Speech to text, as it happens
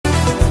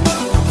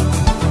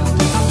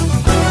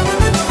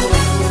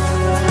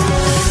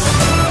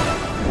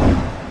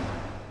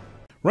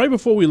Right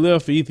before we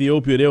left for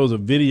Ethiopia, there was a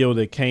video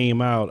that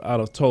came out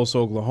of Tulsa,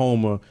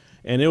 Oklahoma,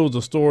 and it was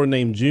a store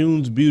named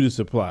June's Beauty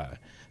Supply.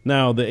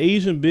 Now, the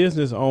Asian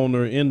business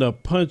owner ended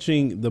up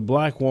punching the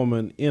black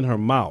woman in her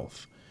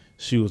mouth.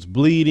 She was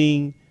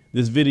bleeding.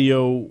 This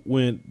video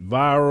went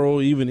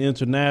viral, even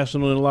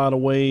international in a lot of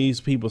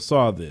ways. People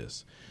saw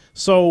this.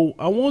 So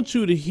I want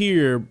you to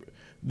hear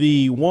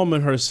the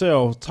woman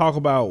herself talk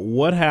about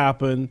what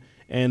happened,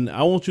 and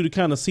I want you to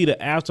kind of see the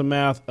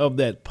aftermath of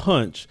that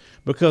punch,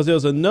 because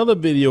there's another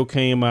video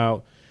came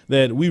out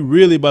that we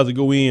really about to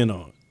go in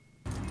on.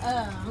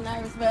 I'm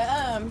nervous, but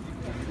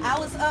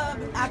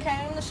I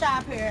came to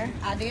shop here.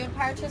 I did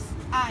purchase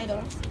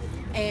items,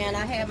 and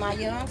I had my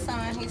young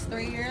son. He's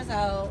 3 years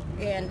old,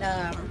 and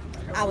I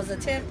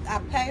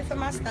paid for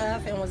my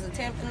stuff and was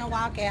attempting to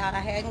walk out. I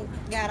hadn't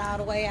got all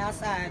the way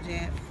outside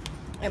yet,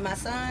 and my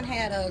son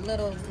had a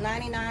little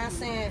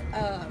 99-cent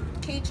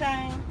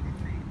keychain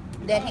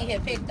that he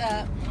had picked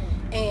up,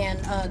 and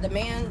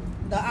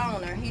the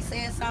owner, he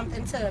said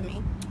something to me.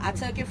 I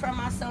took it from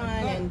my son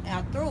and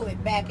I threw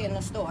it back in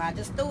the store. I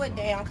just threw it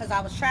down because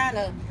I was trying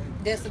to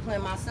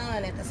discipline my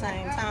son at the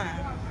same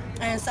time.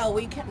 And so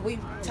we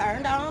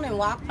turned on and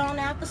walked on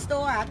out the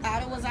store. I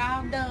thought it was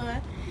all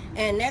done.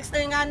 And next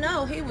thing I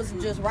know, he was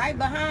just right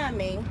behind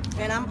me,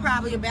 and I'm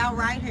probably about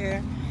right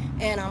here.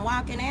 And I'm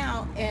walking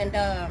out, and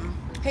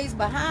he's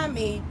behind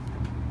me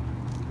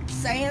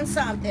saying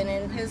something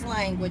in his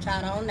language.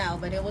 I don't know,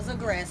 but it was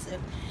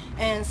aggressive.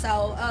 And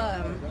so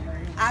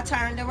I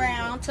turned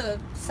around to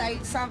say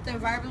something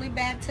verbally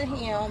back to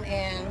him,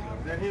 and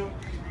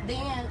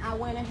then I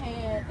went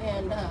ahead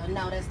and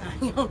no, that's not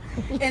him.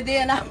 And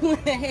then I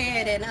went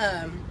ahead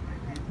and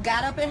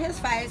got up in his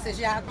face, as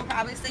y'all can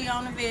probably see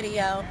on the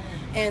video,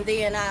 and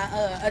then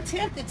I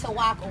attempted to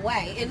walk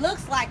away. It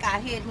looks like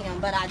I hit him,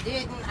 but I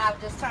didn't. I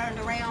just turned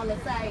around to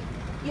say,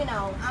 you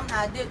know,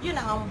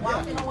 I'm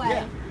walking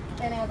away.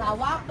 And as I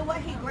walked away,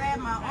 he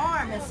grabbed my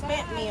arm and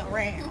spent me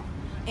around,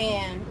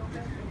 and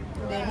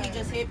then he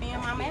just hit me in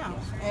my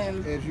mouth.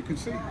 And as you can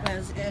see.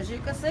 As you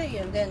can see,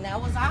 and then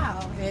that was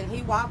all. And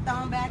he walked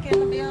on back in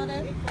the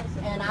building,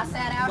 and I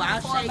sat out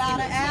there for about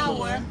an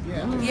hour.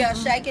 Yeah,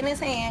 shaking his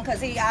hand, because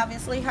he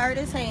obviously hurt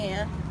his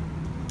hand.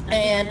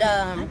 And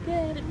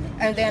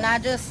then I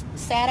just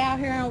sat out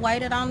here and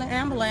waited on the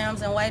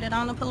ambulance and waited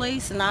on the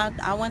police, and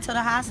I went to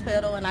the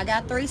hospital, and I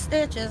got 3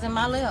 stitches in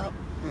my lip.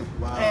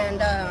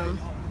 Wow.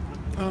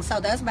 And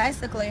so that's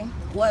basically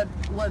what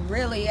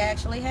really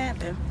actually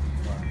happened.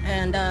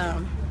 And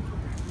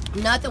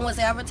nothing was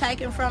ever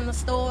taken from the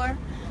store.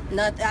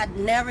 I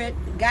never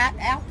got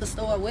out the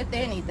store with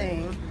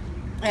anything.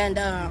 And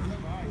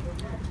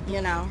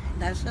you know,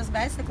 that's just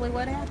basically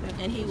what happened.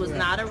 And he was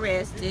not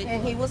arrested.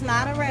 And he was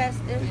not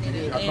arrested.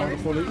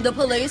 And the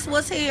police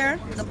was here.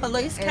 The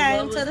police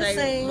came to the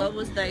scene. What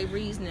was their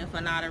reasoning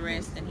for not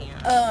arresting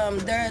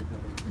him?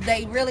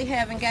 They really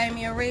haven't gave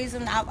me a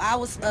reason. I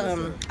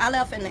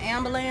left in the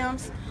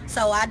ambulance,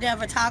 so I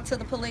never talked to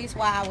the police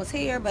while I was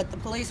here, but the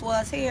police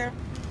was here.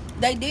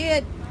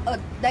 They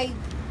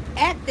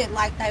acted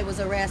like they was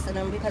arresting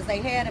him because they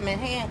had him in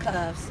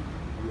handcuffs.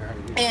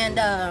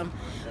 And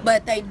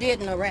but they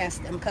didn't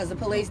arrest him because the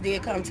police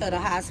did come to the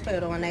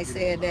hospital, and they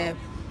said that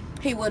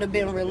he would have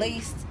been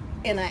released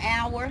in an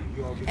hour,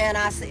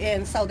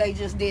 and so they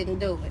just didn't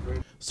do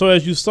it. So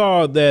as you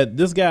saw, that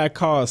this guy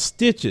caused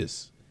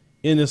stitches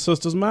in his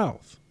sister's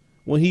mouth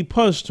when he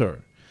punched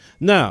her.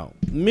 Now,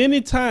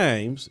 many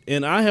times,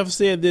 and I have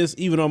said this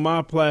even on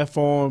my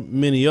platform,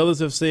 many others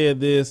have said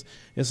this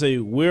and say,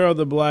 where are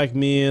the black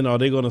men? Are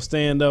they going to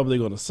stand up? Are they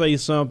going to say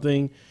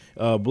something?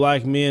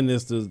 Black men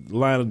is the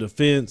line of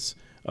defense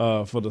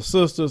for the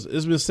sisters.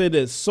 It's been said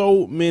that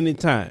so many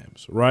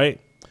times,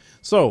 right?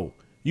 So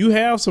you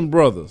have some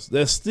brothers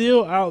that's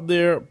still out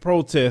there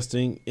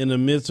protesting in the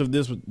midst of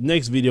this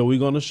next video we're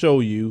going to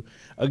show you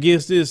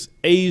against this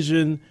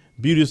Asian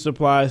beauty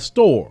supply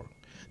store.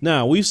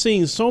 Now, we've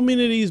seen so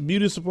many of these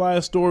beauty supply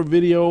store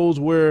videos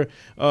where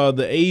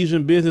the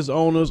Asian business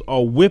owners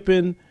are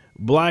whipping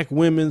black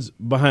women's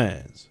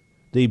behinds.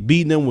 They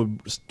beating them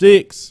with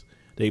sticks.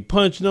 They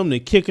punching them.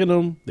 They kicking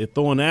them. They're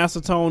throwing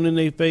acetone in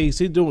their face.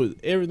 They're doing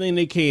everything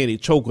they can. They're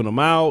choking them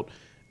out.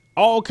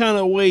 All kind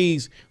of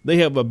ways they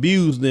have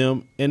abused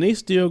them, and they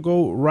still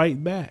go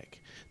right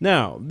back.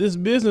 Now, this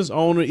business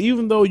owner,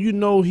 even though you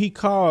know he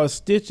caused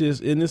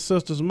stitches in his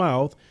sister's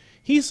mouth,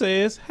 he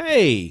says,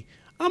 hey,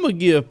 I'm going to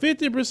give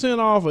 50%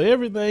 off of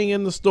everything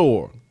in the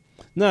store.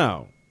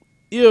 Now,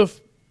 if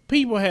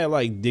people had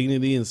like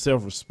dignity and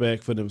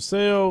self-respect for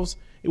themselves,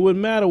 it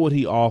wouldn't matter what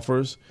he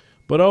offers.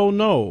 But oh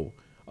no,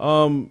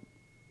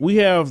 we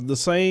have the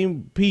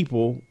same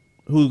people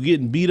who are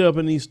getting beat up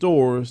in these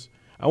stores.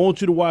 I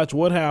want you to watch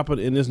what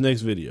happened in this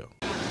next video.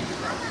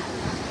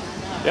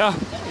 Yeah,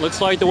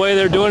 looks like the way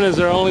they're doing is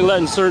they're only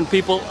letting certain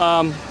people,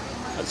 a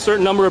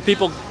certain number of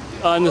people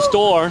in the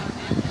store.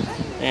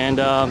 And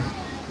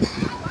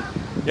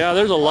yeah,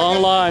 there's a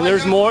long line.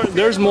 There's more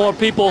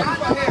people.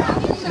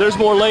 There's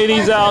more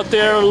ladies out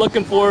there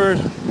looking for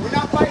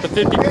the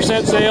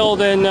 50% sale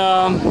than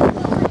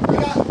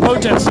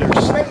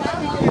protesters.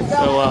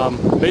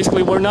 So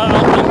basically, we're not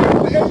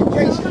outnumbered. For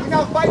education, we're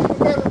not fighting for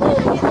better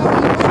roads.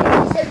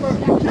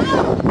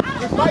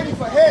 We're fighting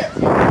for hair.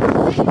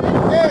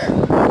 Hair.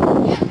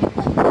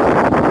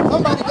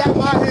 Somebody got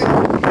my hair.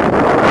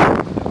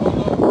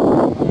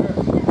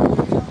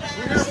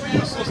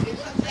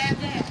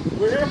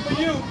 We're here for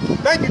you.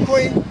 Thank you,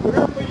 Queen. We're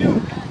here for you.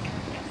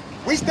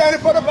 We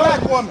standing for the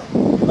black woman. We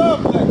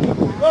love black women.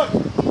 We love you.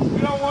 We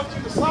don't want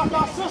you to sock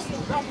our sisters.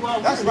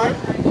 That's right.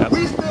 Yep.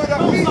 We stood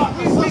up. We came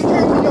to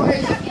your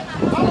aid.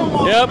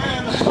 Yep.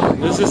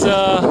 This is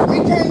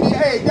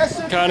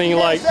counting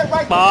like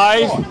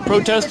 5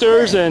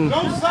 protesters, and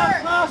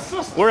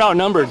we're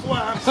outnumbered.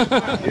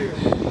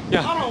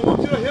 Yeah. I don't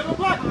want you to hit a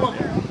black woman.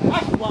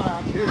 That's why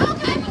I'm here.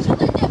 Okay, but you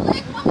let that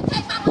black woman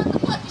take my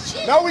motherfucking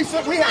shit. No, we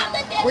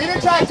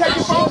didn't try to take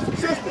your phone,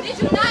 sister. Did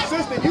you not?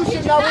 Sister, you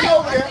should not went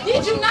over there.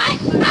 Did you not?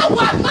 I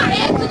walked my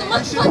ass to the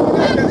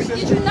motherfucking house.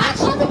 Did you not?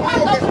 You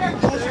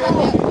was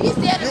wrong. He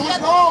said You was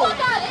wrong.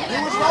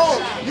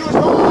 You was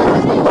wrong.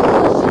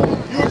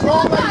 You was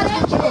wrong like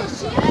Mr. June.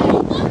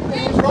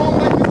 You was wrong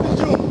like Mr.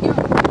 June.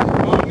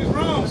 Wrong is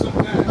wrong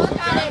sometimes.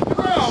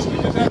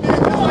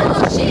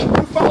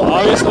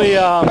 Obviously,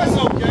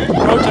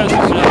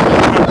 protesters are not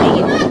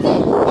color.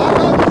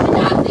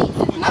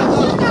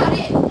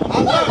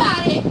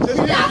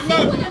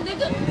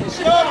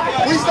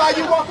 We saw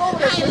you walk over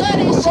there. You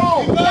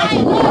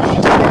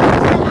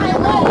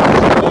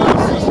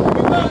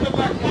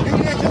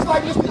did just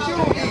like Mr.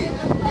 June did.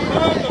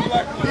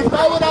 You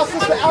followed our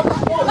sister out the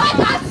sport. Like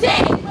I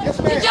said, yes,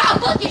 did y'all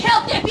fucking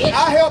help that bitch?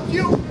 I helped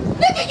you.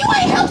 Nigga, you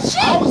ain't help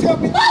shit. I was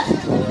helping you.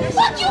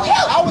 Fuck you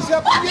help. I was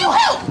helping Fuck you. you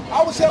help.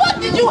 I was helping Fuck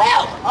did you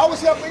help? I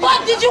was helping you.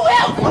 Fuck did you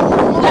help?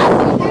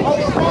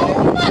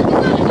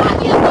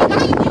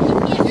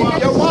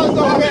 Your wallet's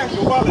over there.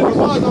 Your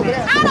wallet's over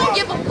there. I don't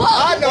give a fuck.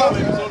 I know.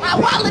 My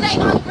wallet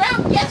ain't on the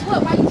ground. Guess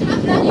what? Why you talking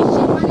about this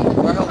shit, my nigga?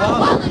 My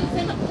wallet is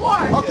in the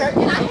car. Okay.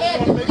 And I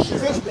had to leave.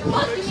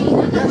 Fuck you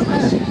mean? That's my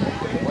shit.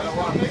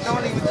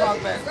 Don't even talk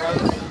back,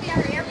 brother.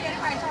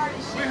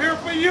 We're here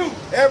for you.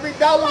 Every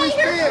dollar we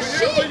spend. We're here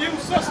for you,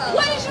 sister.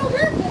 What is you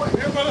here for?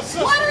 Here for the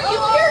sister. What are you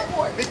here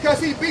for? Because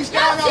he beats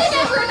down our Y'all sit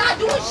sister. here not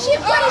doing shit.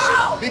 What is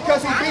you?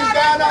 Because he beats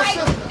down our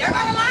sister. They're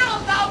gonna lie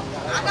on though.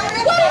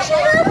 What is you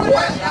here for?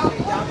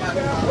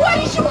 What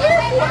is you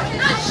here for?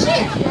 Not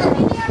shit.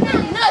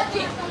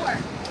 Nothing.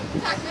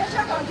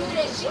 Y'all gonna do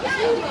that shit.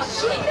 Y'all ain't doing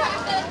shit.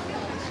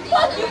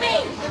 What you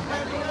mean?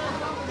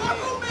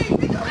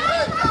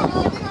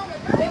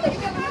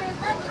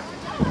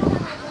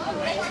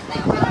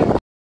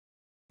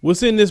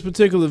 What's in this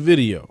particular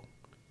video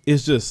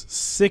is just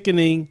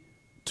sickening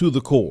to the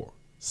core.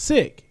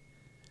 Sick.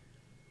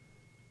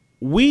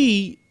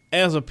 We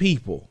as a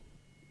people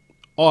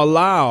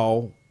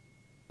allow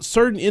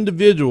certain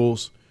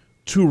individuals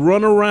to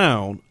run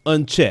around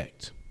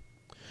unchecked.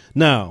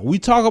 Now, we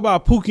talk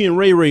about Pookie and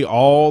Ray Ray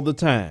all the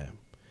time.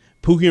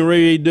 Pookie and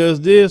Ray Ray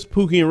does this,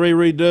 Pookie and Ray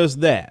Ray does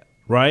that,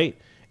 right?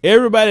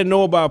 Everybody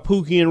know about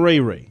Pookie and Ray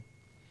Ray.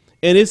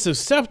 And it's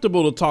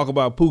acceptable to talk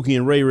about Pookie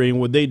and Ray Ray and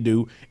what they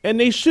do, and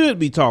they should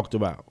be talked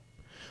about.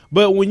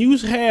 But when you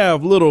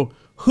have little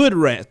hood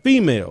rat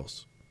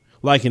females,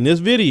 like in this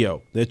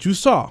video that you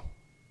saw,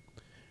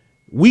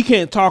 we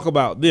can't talk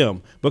about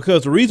them,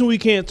 because the reason we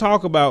can't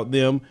talk about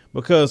them,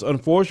 because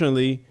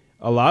unfortunately,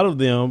 a lot of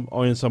them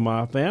are in some of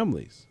our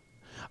families.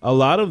 A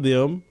lot of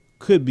them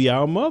could be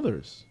our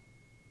mothers.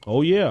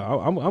 Oh yeah,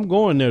 I'm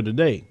going there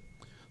today.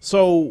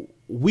 So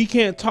we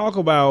can't talk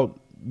about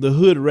the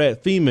hood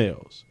rat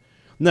females.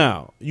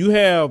 Now, you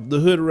have the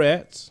hood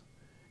rats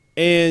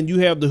and you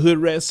have the hood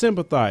rat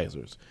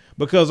sympathizers,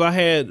 because I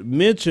had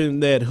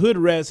mentioned that hood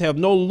rats have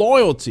no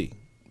loyalty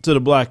to the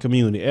black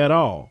community at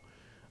all.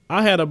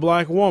 I had a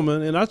black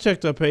woman, and I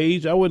checked her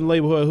page. I wouldn't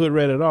label her a hood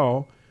rat at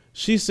all.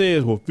 She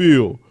says, well,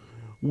 Phil,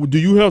 do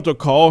you have to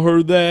call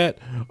her that?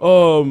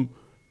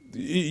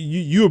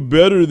 You're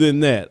better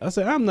than that. I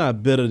said, I'm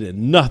not better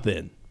than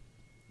nothing.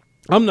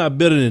 I'm not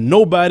better than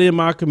nobody in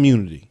my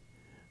community.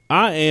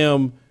 I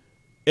am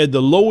at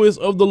the lowest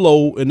of the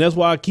low, and that's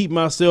why I keep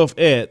myself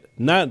at,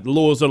 not the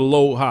lowest of the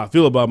low, how I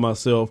feel about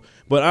myself,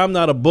 but I'm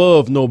not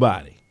above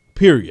nobody,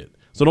 period.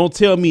 So don't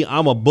tell me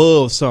I'm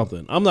above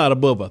something. I'm not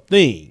above a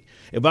thing.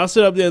 If I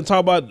sit up there and talk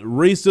about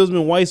racism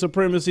and white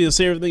supremacy and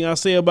say everything I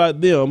say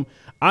about them,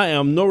 I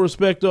am no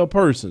respecter of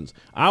persons.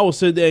 I will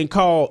sit there and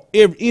call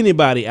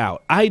anybody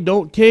out. I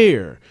don't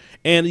care.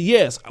 And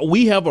yes,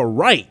 we have a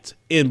right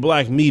in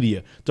black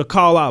media to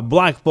call out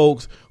black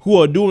folks who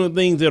are doing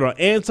things that are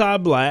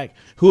anti-black,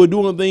 who are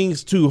doing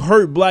things to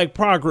hurt black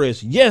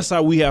progress. Yes,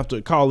 we have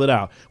to call it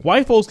out.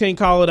 White folks can't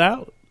call it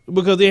out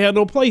because they have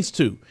no place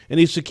to, and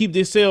they should keep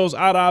themselves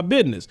out of our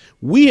business.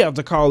 We have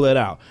to call that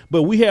out.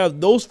 But we have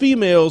those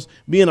females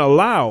being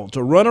allowed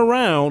to run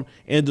around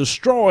and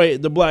destroy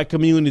the black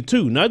community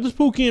too, not just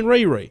Pookie and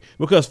Ray Ray,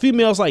 because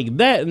females like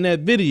that in that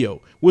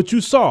video what you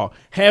saw,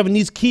 having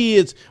these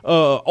kids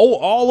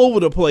all over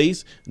the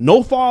place,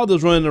 no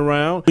fathers running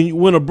around.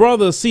 When a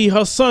brother see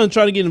her son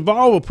trying to get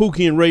involved with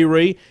Pookie and Ray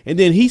Ray, and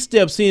then he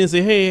steps in and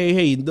say,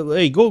 hey,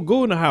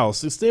 go in the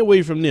house and stay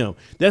away from them.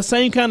 That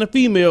same kind of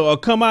female will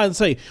come out and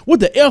say, what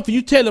the F are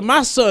you telling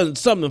my son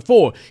something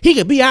for? He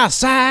could be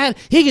outside.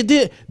 He could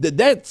do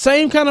that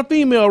same kind of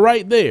female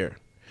right there.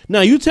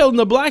 Now, you telling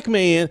the black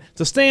man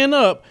to stand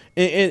up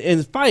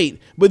and fight,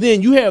 but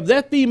then you have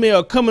that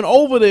female coming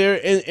over there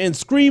and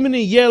screaming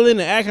and yelling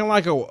and acting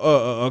like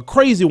a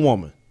crazy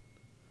woman.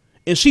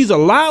 And she's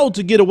allowed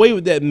to get away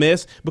with that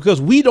mess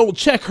because we don't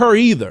check her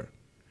either.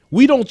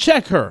 We don't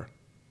check her.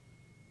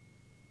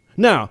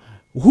 Now,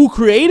 who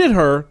created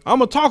her, I'm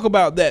going to talk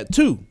about that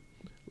too.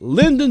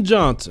 Lyndon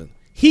Johnson,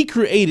 he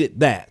created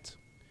that.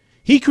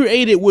 He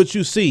created what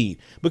you see,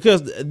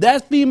 because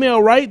that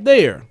female right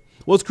there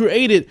was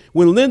created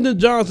when Lyndon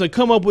Johnson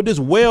come up with this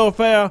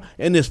welfare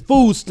and this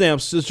food stamp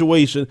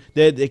situation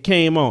that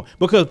came on.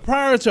 Because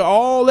prior to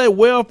all that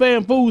welfare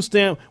and food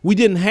stamp, we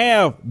didn't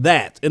have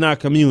that in our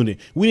community.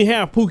 We didn't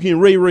have Pookie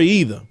and Ray Ray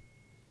either.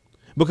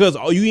 Because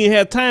you didn't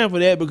have time for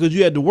that because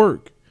you had to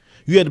work.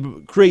 You had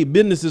to create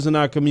businesses in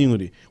our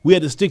community. We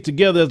had to stick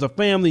together as a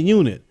family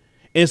unit.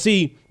 And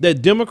see,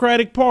 that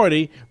Democratic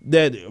Party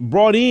that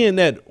brought in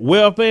that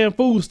welfare and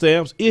food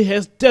stamps, it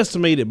has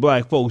decimated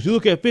black folks. You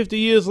look at 50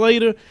 years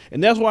later,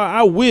 and that's why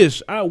I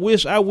wish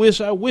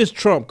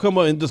Trump come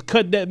up and just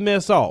cut that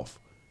mess off.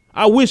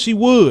 I wish he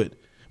would,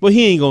 but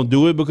he ain't gonna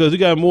do it because he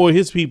got more of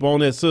his people on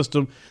that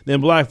system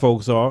than black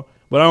folks are.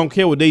 But I don't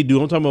care what they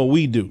do. I'm talking about what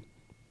we do.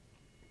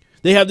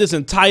 They have this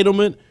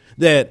entitlement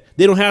that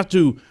they don't have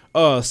to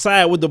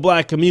side with the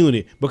black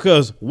community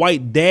because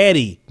white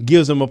daddy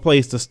gives them a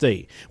place to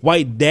stay.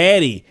 White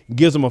daddy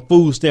gives them a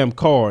food stamp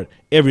card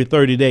every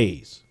 30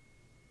 days.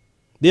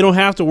 They don't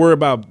have to worry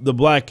about the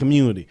black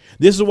community.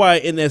 This is why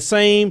in that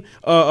same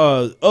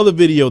other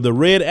video, the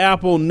Red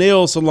Apple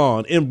Nail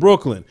Salon in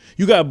Brooklyn,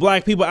 you got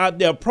black people out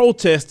there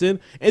protesting,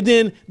 and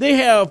then they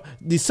have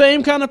the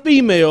same kind of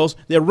females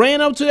that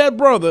ran up to that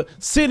brother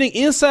sitting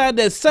inside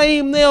that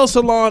same nail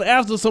salon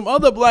after some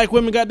other black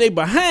women got their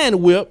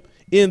behind whipped,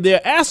 in their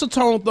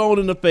acetone thrown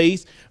in the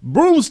face,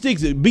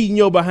 broomsticks beating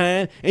your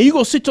behind, and you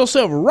gonna sit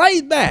yourself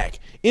right back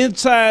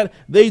inside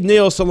their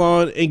nail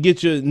salon and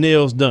get your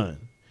nails done.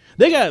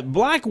 They got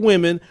black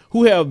women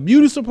who have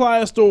beauty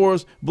supply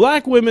stores,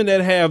 black women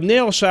that have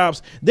nail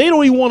shops. They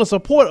don't even want to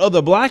support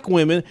other black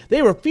women.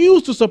 They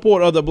refuse to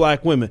support other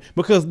black women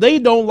because they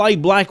don't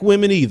like black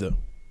women either.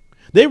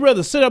 They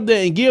rather sit up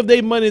there and give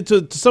their money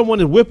to someone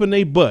that's whipping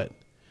their butt.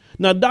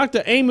 Now,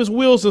 Dr. Amos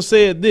Wilson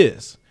said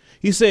this.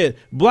 He said,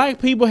 black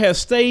people have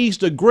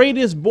staged the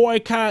greatest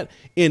boycott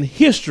in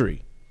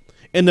history.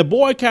 And the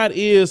boycott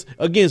is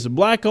against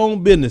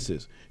black-owned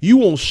businesses. You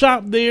won't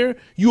shop there.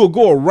 You will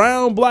go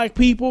around black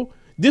people.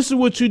 This is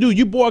what you do.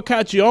 You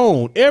boycott your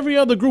own. Every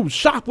other group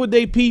shop with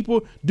their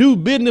people, do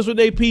business with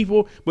their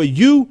people, but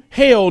you,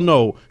 hell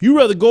no. You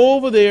rather go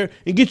over there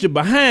and get your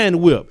behind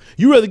whipped.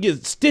 You rather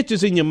get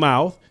stitches in your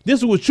mouth.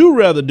 This is what you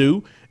rather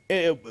do.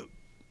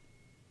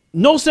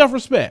 No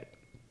self-respect.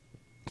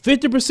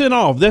 50%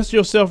 off, that's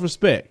your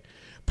self-respect.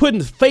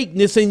 Putting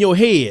fakeness in your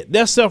head,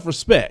 that's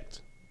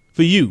self-respect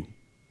for you.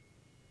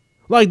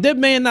 Like, that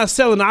man not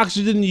selling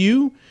oxygen to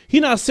you. He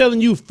not selling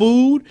you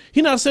food.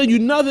 He not selling you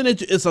nothing that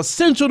it's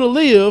essential to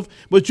live,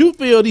 but you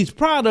feel these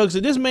products,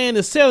 and this man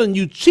is selling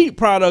you cheap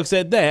products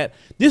at that.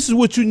 This is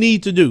what you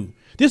need to do.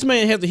 This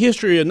man has a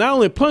history of not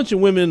only punching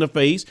women in the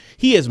face,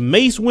 he has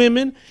maced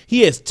women,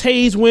 he has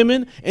tased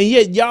women, and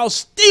yet y'all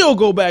still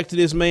go back to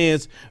this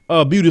man's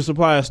beauty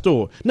supply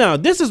store. Now,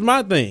 this is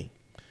my thing.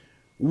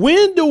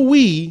 When do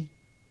we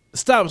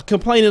stop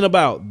complaining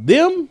about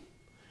them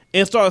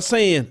and start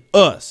saying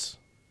us?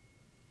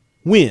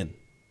 When?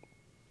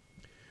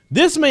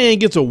 This man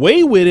gets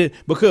away with it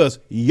because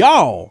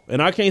y'all,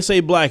 and I can't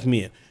say black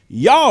men,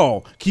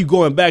 y'all keep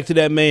going back to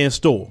that man's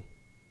store.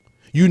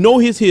 You know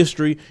his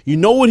history, you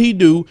know what he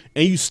do,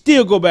 and you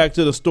still go back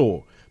to the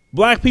store.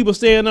 Black people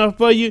standing up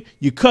for you,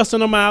 you cussing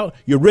them out,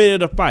 you're ready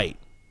to fight.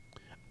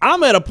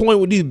 I'm at a point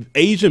with these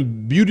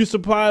Asian beauty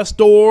supply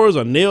stores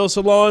or nail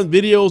salon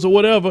videos or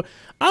whatever.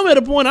 I'm at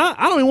a point I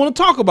don't even want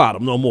to talk about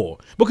them no more.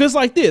 Because it's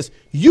like this,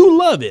 you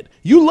love it.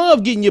 You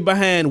love getting your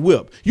behind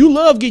whipped. You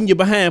love getting your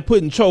behind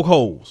put in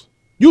chokeholds.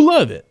 You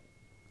love it.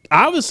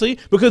 Obviously,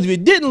 because if you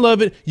didn't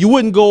love it, you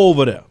wouldn't go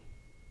over there.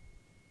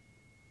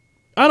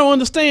 I don't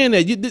understand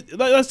that.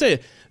 Like I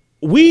said,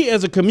 we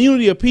as a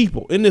community of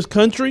people in this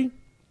country,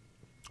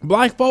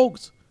 black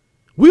folks,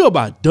 we are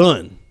about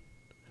done.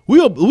 We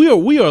are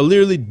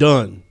literally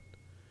done.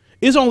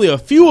 It's only a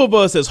few of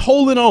us that's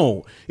holding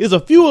on. It's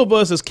a few of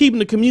us that's keeping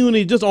the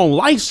community just on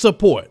life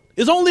support.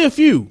 It's only a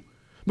few.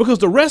 Because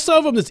the rest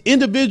of them, this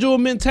individual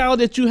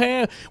mentality that you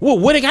have, well,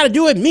 what they got to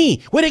do with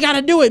me? What they got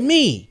to do with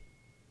me?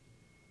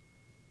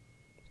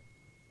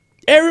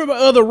 Every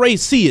other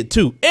race see it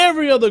too.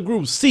 Every other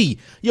group see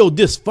your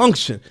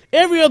dysfunction.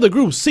 Every other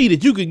group see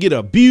that you could get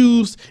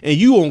abused and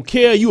you don't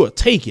care. You will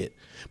take it.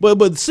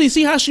 But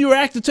see how she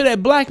reacted to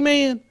that black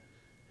man?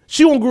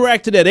 She won't go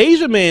back to that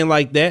Asian man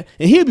like that,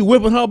 and he'll be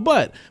whipping her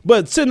butt.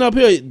 But sitting up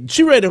here,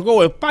 she ready to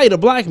go and fight a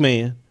black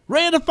man.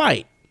 Ready to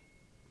fight.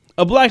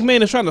 A black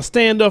man is trying to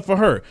stand up for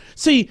her.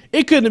 See,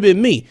 it couldn't have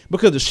been me,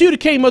 because if she would have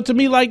came up to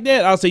me like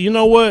that, I'll say, you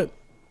know what?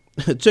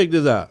 Check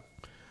this out.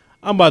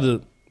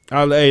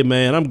 Hey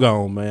man, I'm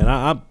gone, man.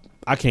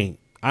 I can't.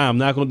 I am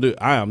not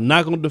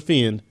gonna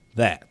defend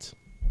that.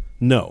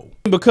 No.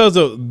 Because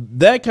of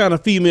that kind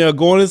of female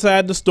going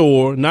inside the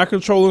store, not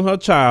controlling her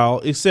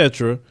child,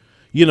 etc.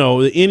 You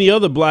know, any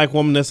other black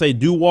woman that say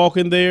do walk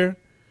in there,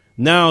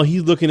 now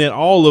he's looking at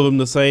all of them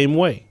the same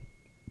way.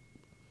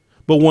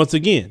 But once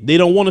again, they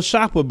don't want to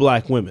shop with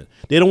black women.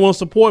 They don't want to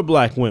support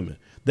black women.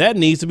 That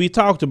needs to be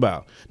talked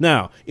about.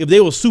 Now, if they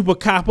will super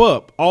cop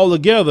up all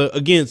together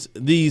against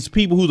these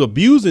people who's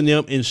abusing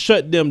them and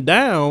shut them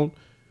down,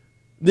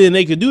 then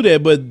they could do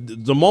that.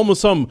 But the moment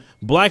some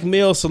black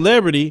male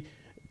celebrity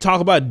talk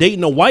about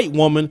dating a white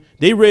woman,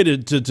 they ready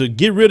to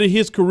get rid of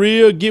his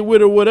career, get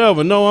rid of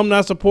whatever. No, I'm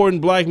not supporting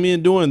black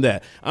men doing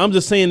that. I'm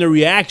just saying the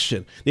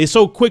reaction. They're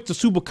so quick to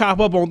super cop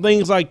up on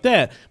things like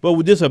that. But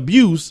with this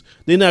abuse,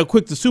 they're not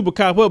quick to super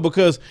cop up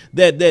because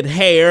that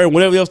hair and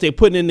whatever else they're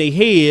putting in their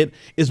head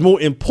is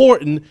more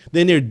important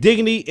than their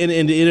dignity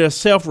and their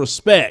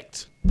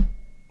self-respect.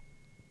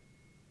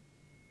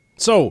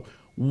 So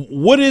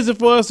what is it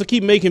for us to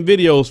keep making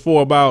videos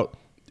for about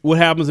what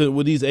happens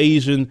with these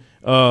Asian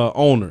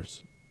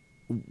owners?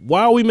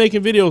 Why are we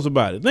making videos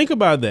about it? Think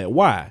about that.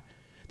 Why?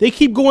 They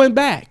keep going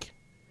back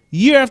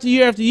year after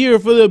year after year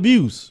for the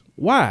abuse.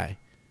 Why?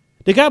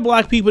 They got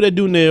black people that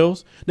do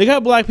nails. They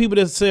got black people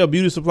that sell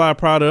beauty supply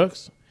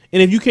products.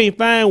 And if you can't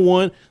find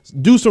one,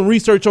 do some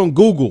research on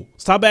Google.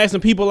 Stop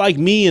asking people like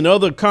me and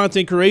other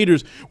content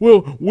creators, well,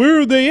 where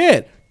are they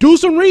at? Do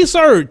some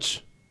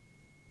research.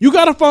 You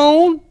got a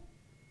phone.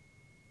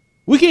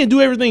 We can't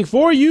do everything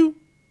for you.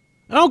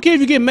 I don't care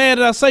if you get mad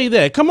that I say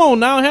that. Come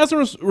on now, have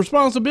some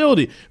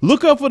responsibility.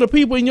 Look up for the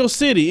people in your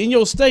city, in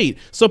your state.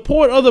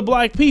 Support other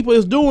black people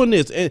that's doing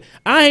this. And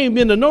I ain't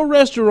been to no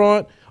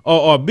restaurant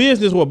or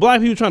business where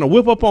black people trying to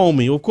whip up on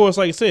me. Of course,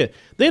 like I said,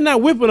 they're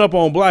not whipping up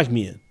on black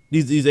men.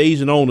 These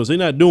Asian owners, they're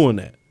not doing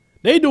that.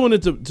 They doing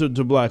it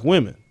to black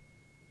women.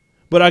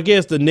 But I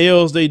guess the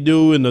nails they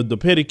do and the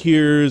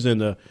pedicures and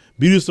the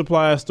beauty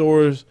supply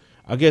stores,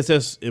 I guess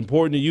that's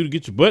important to you to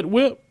get your butt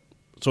whipped.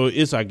 So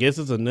I guess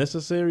it's a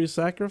necessary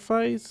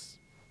sacrifice.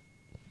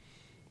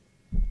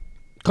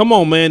 Come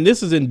on, man.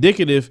 This is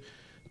indicative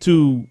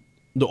to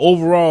the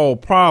overall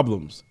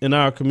problems in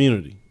our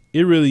community.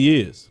 It really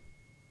is.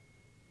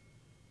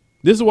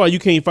 This is why you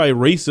can't fight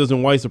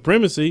racism, white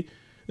supremacy.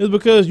 It's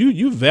because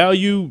you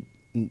value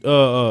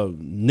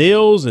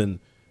nails and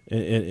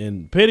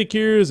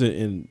pedicures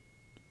and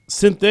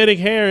synthetic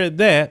hair at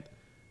that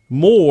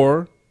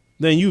more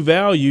than you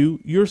value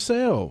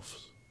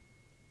yourselves.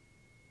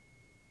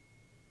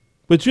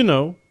 But you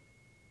know,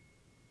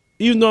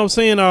 even though I'm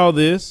saying all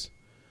this,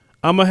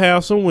 I'm going to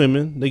have some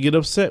women that get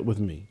upset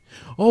with me.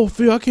 Oh,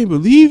 Phil, I can't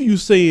believe you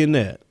saying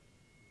that.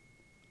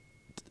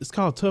 It's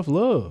called tough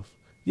love.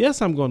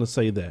 Yes, I'm going to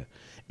say that.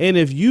 And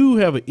if you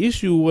have an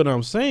issue with what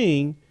I'm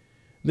saying,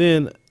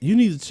 then you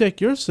need to check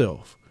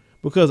yourself,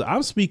 because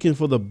I'm speaking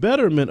for the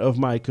betterment of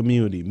my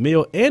community,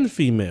 male and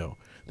female.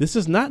 This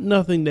is not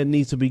nothing that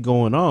needs to be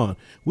going on.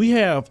 We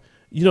have,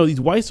 you know,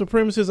 these white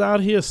supremacists out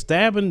here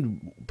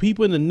stabbing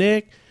people in the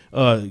neck,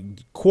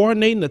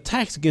 coordinating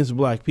attacks against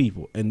black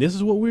people. And this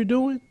is what we're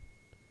doing.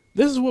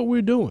 This is what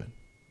we're doing.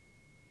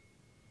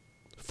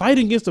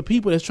 Fighting against the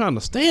people that's trying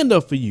to stand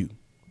up for you.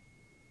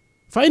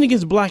 Fighting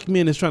against black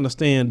men that's trying to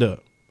stand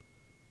up.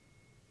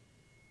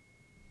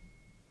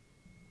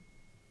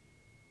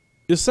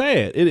 It's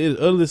sad. It is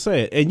utterly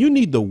sad. And you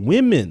need the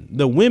women.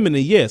 And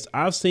yes,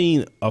 I've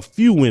seen a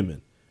few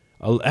women,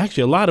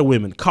 actually a lot of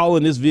women,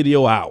 calling this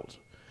video out.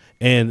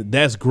 And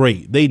that's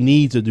great. They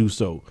need to do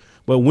so.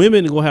 But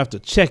women are going to have to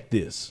check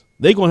this.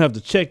 They're going to have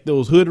to check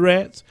those hood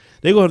rats.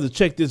 They're going to have to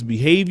check this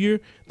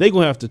behavior. They're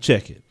going to have to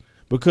check it,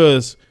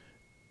 because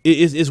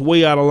it's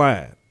way out of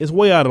line. It's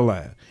way out of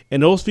line.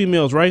 And those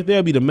females right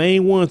there be the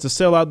main ones to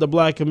sell out the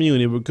black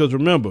community, because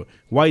remember,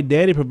 white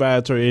daddy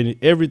provides her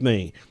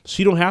everything.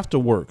 She don't have to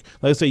work.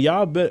 Like I say,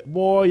 y'all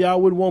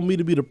wouldn't want me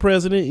to be the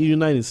president of the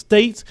United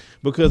States,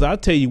 because I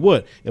tell you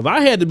what, if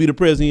I had to be the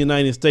president of the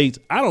United States,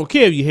 I don't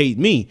care if you hate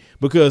me,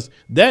 because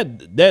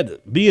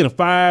that being a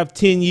 5,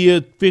 10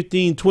 year,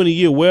 15, 20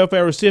 year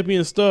welfare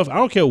recipient stuff, I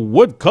don't care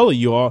what color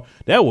you are,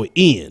 that will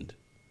end.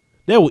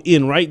 That will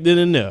end right then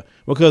and there.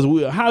 Because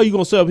how are you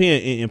going to sit up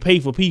here and pay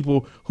for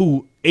people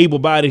who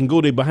able-bodied and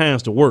go their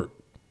behinds to work?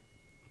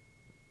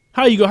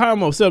 How am I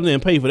going to sit up there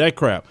and pay for that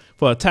crap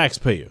for a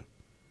taxpayer?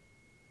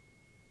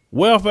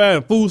 Welfare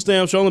and food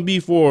stamps should only be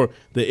for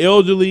the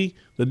elderly,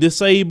 the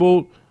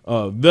disabled,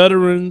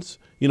 veterans,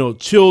 you know,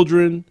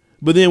 children.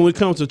 But then when it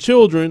comes to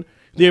children,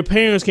 their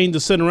parents can't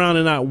just sit around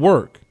and not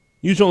work.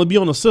 You should only be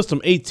on the system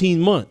 18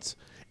 months.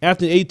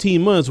 After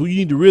 18 months, well, you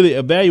need to really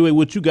evaluate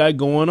what you got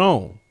going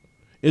on.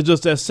 It's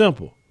just that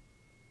simple.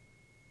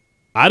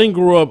 I didn't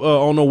grow up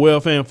on no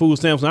welfare and food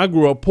stamps, and I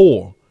grew up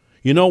poor.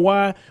 You know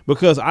why?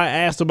 Because I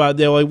asked about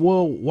that, like,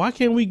 well, why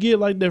can't we get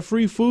like that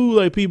free food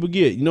like people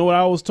get? You know what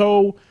I was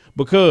told?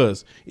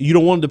 Because you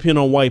don't want to depend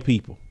on white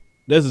people.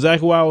 That's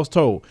exactly what I was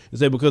told. It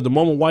said because the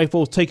moment white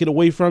folks take it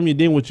away from you,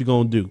 then what you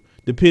gonna do?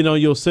 Depend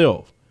on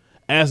yourself.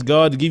 Ask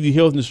God to give you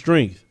health and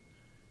strength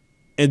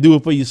and do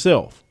it for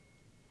yourself.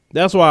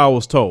 That's why I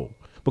was told.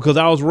 Because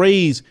I was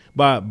raised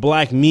by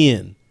black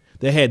men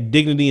that had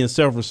dignity and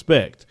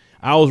self-respect.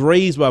 I was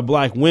raised by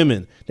black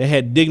women that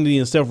had dignity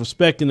and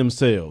self-respect in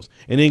themselves,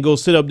 and then go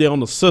sit up there on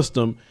the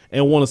system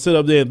and want to sit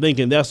up there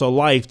thinking that's a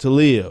life to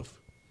live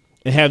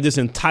and have this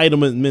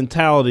entitlement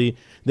mentality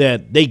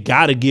that they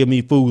got to give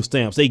me food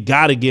stamps. They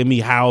got to give me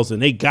housing.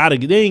 They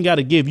ain't got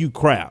to give you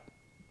crap.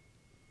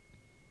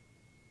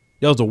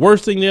 That was the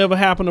worst thing that ever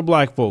happened to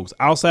black folks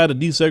outside of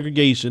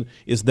desegregation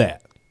is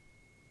that.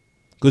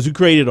 Because you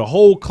created a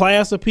whole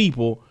class of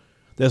people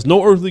that's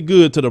no earthly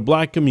good to the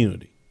black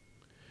community.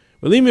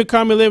 But leave me a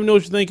comment, let me know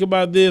what you think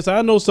about this.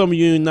 I know some of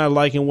you are not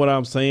liking what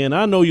I'm saying.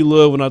 I know you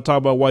love when I talk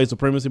about white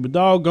supremacy, but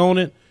doggone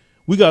it,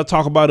 we got to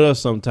talk about us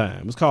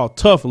sometime. It's called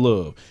tough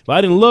love. If I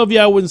didn't love you,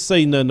 I wouldn't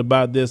say nothing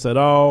about this at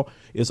all.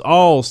 It's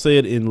all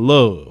said in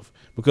love.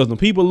 Because when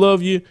people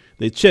love you,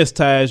 they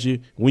chastise you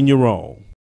when you're wrong.